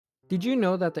Did you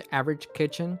know that the average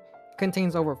kitchen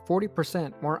contains over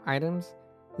 40% more items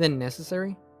than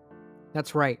necessary?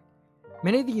 That's right.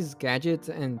 Many of these gadgets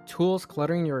and tools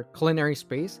cluttering your culinary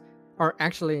space are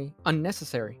actually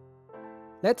unnecessary.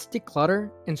 Let's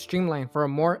declutter and streamline for a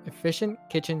more efficient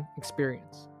kitchen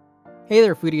experience. Hey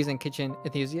there, foodies and kitchen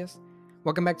enthusiasts.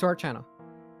 Welcome back to our channel.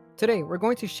 Today, we're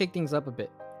going to shake things up a bit.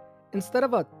 Instead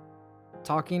of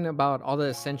talking about all the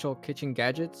essential kitchen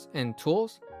gadgets and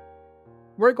tools,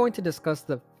 we're going to discuss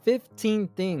the 15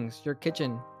 things your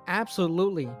kitchen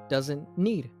absolutely doesn't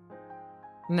need.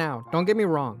 Now, don't get me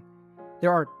wrong,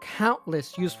 there are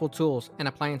countless useful tools and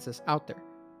appliances out there,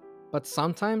 but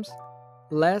sometimes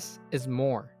less is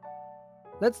more.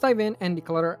 Let's dive in and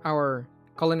declutter our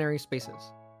culinary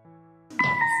spaces.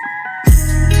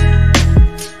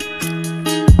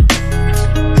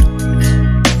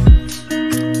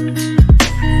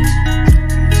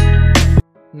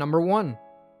 Number 1.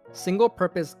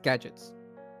 Single-purpose gadgets.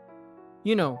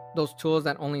 You know, those tools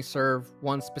that only serve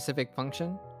one specific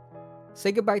function?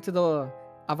 Say goodbye to the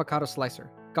avocado slicer,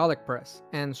 garlic press,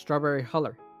 and strawberry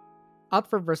huller. Opt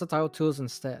for versatile tools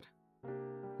instead.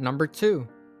 Number 2.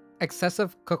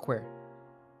 Excessive cookware.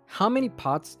 How many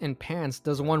pots and pans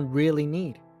does one really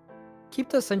need?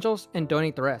 Keep the essentials and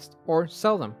donate the rest, or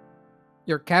sell them.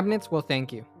 Your cabinets will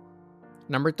thank you.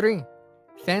 Number 3.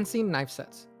 Fancy knife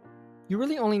sets. You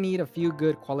really only need a few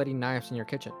good quality knives in your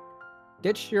kitchen.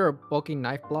 Ditch your bulky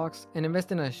knife blocks and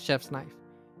invest in a chef's knife,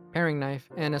 paring knife,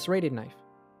 and a serrated knife.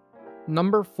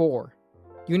 Number 4.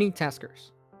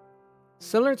 Unitaskers.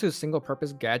 Similar to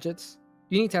single-purpose gadgets,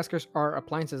 Unitaskers are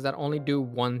appliances that only do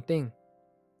one thing.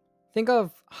 Think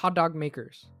of hot dog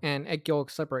makers and egg yolk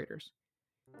separators.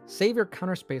 Save your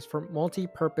counter space for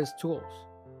multi-purpose tools.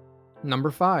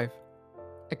 Number 5.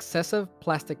 Excessive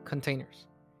plastic containers.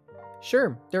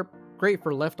 Sure, they're great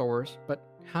for leftovers, but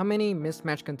how many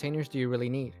mismatched containers do you really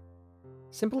need?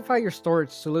 Simplify your storage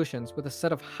solutions with a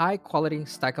set of high-quality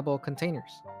stackable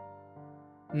containers.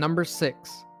 Number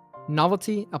 6.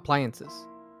 Novelty appliances.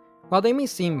 While they may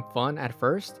seem fun at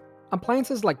first,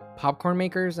 appliances like popcorn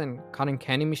makers and cotton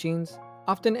candy machines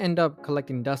often end up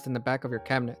collecting dust in the back of your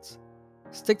cabinets.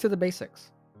 Stick to the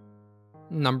basics.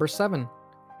 Number 7.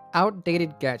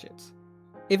 Outdated gadgets.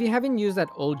 If you haven't used that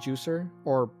old juicer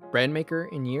or bread maker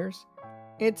in years,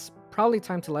 it's probably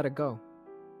time to let it go.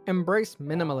 Embrace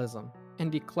minimalism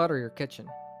and declutter your kitchen.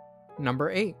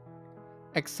 Number 8.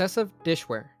 Excessive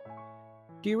dishware.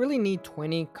 Do you really need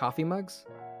 20 coffee mugs?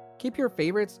 Keep your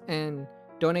favorites and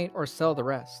donate or sell the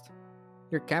rest.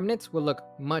 Your cabinets will look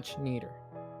much neater.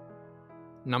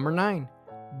 Number 9.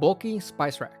 Bulky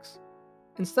spice racks.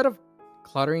 Instead of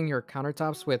cluttering your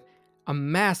countertops with a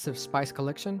massive spice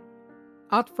collection,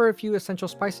 opt for a few essential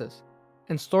spices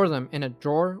and store them in a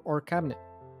drawer or cabinet.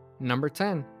 Number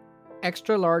 10.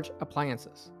 Extra large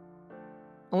appliances.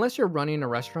 Unless you're running a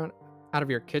restaurant out of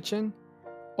your kitchen,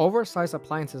 oversized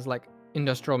appliances like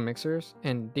industrial mixers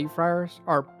and deep fryers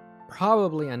are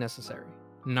probably unnecessary.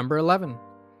 Number 11.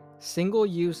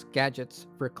 Single-use gadgets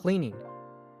for cleaning.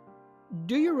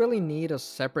 Do you really need a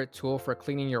separate tool for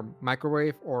cleaning your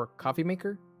microwave or coffee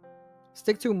maker?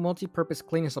 Stick to multi-purpose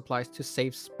cleaning supplies to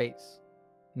save space.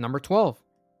 Number 12.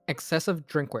 Excessive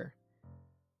drinkware.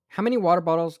 How many water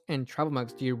bottles and travel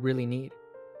mugs do you really need?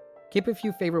 Keep a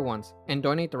few favorite ones and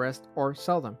donate the rest or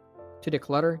sell them to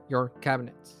declutter your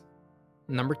cabinets.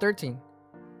 Number 13.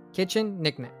 Kitchen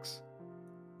knickknacks.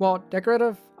 While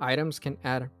decorative items can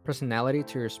add personality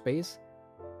to your space,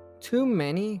 too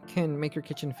many can make your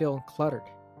kitchen feel cluttered.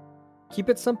 Keep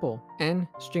it simple and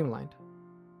streamlined.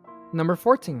 Number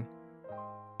 14.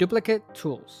 Duplicate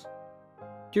tools.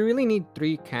 Do you really need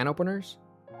 3 can openers?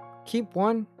 Keep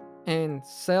one and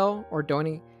sell or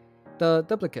donate the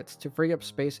duplicates to free up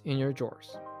space in your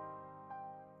drawers.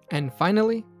 And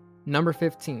finally, number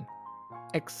 15.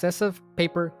 Excessive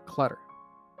paper clutter.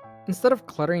 Instead of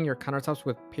cluttering your countertops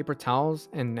with paper towels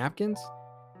and napkins,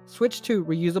 switch to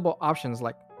reusable options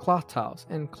like cloth towels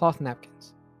and cloth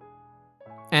napkins.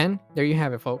 And there you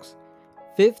have it, folks.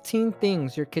 15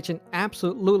 things your kitchen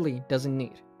absolutely doesn't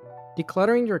need.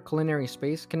 Decluttering your culinary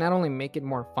space can not only make it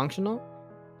more functional,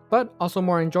 but also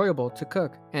more enjoyable to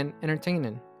cook and entertain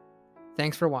in.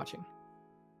 Thanks for watching.